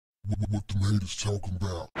What the haters talking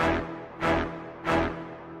about?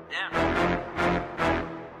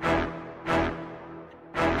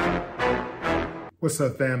 What's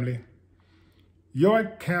up, family?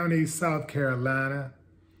 York County, South Carolina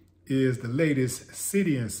is the latest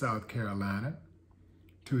city in South Carolina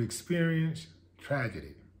to experience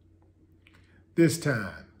tragedy. This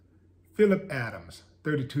time, Philip Adams,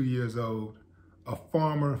 32 years old, a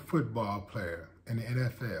former football player in the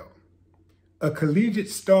NFL, a collegiate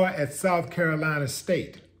star at South Carolina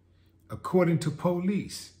State, according to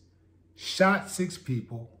police, shot 6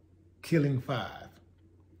 people, killing 5.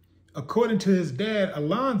 According to his dad,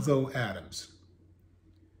 Alonzo Adams,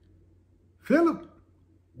 Philip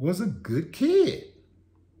was a good kid.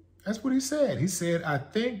 That's what he said. He said, "I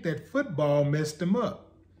think that football messed him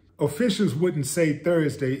up." Officials wouldn't say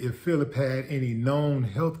Thursday if Philip had any known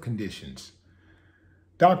health conditions.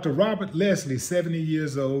 Dr. Robert Leslie, 70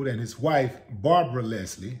 years old, and his wife, Barbara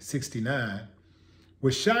Leslie, 69,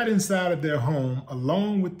 were shot inside of their home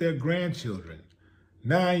along with their grandchildren,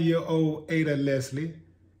 9-year-old Ada Leslie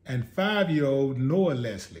and 5-year-old Noah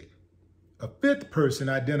Leslie. A 5th person,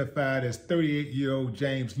 identified as 38-year-old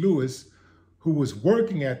James Lewis, who was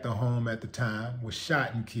working at the home at the time, was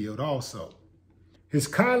shot and killed also. His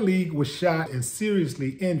colleague was shot and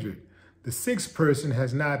seriously injured. The 6th person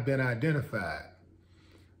has not been identified.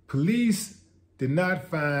 Police did not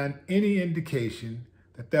find any indication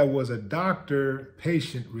that there was a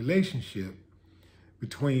doctor-patient relationship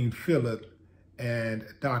between Philip and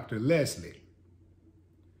Dr. Leslie.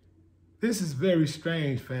 This is very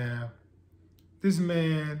strange, fam. This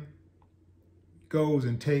man goes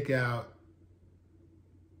and take out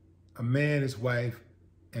a man, his wife,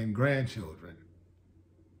 and grandchildren,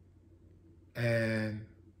 and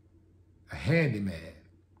a handyman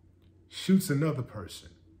shoots another person.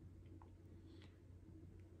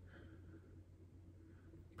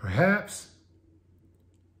 Perhaps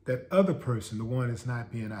that other person, the one that's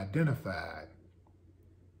not being identified,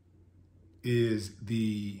 is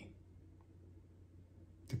the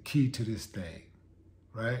key to this thing,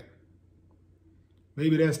 right?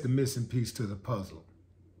 Maybe that's the missing piece to the puzzle.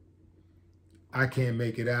 I can't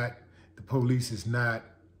make it out. The police is not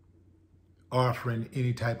offering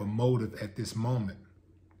any type of motive at this moment.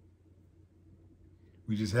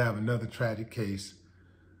 We just have another tragic case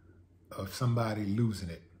of somebody losing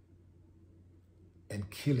it and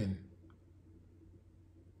killing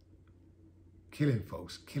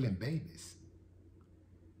folks, killing babies.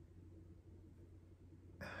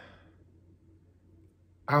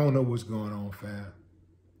 I don't know what's going on, fam,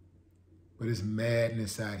 but it's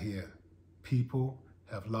madness out here. People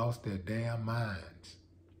have lost their damn minds.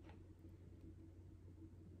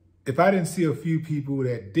 If I didn't see a few people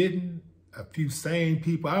that didn't, a few sane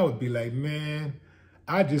people, I would be like, man,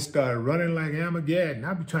 I just started running like Armageddon.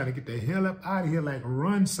 I'd be trying to get the hell up out of here, like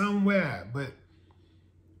run somewhere. But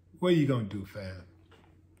what are you gonna do, fam?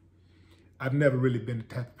 I've never really been the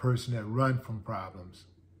type of person that run from problems.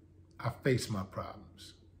 I face my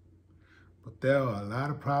problems. But there are a lot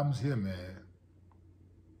of problems here, man.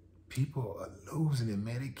 People are losing it,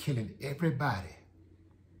 man. They're killing everybody.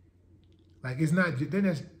 Like, it's not, they're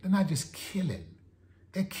not just killing.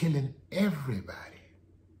 They're killing everybody.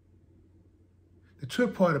 The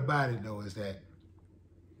trip part about it, though, is that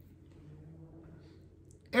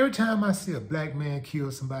every time I see a black man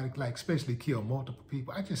kill somebody, like especially kill multiple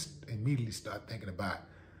people, I just immediately start thinking about,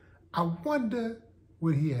 I wonder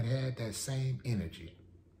would he have had that same energy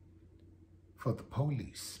for the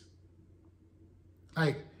police?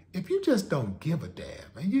 Like, if you just don't give a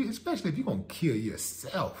damn, and you, especially if you're gonna kill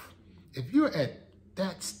yourself, if you're at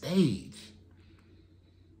that stage,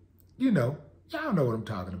 you know, y'all know what I'm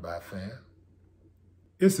talking about, fam.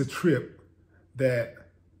 It's a trip that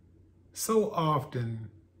so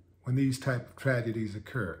often when these type of tragedies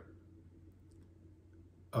occur,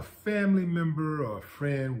 a family member or a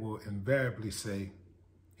friend will invariably say,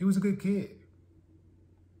 he was a good kid.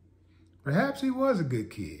 Perhaps he was a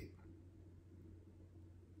good kid.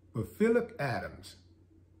 But Philip Adams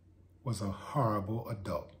was a horrible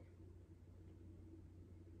adult.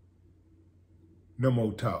 No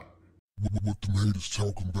more talk. What the haters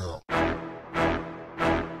talking about?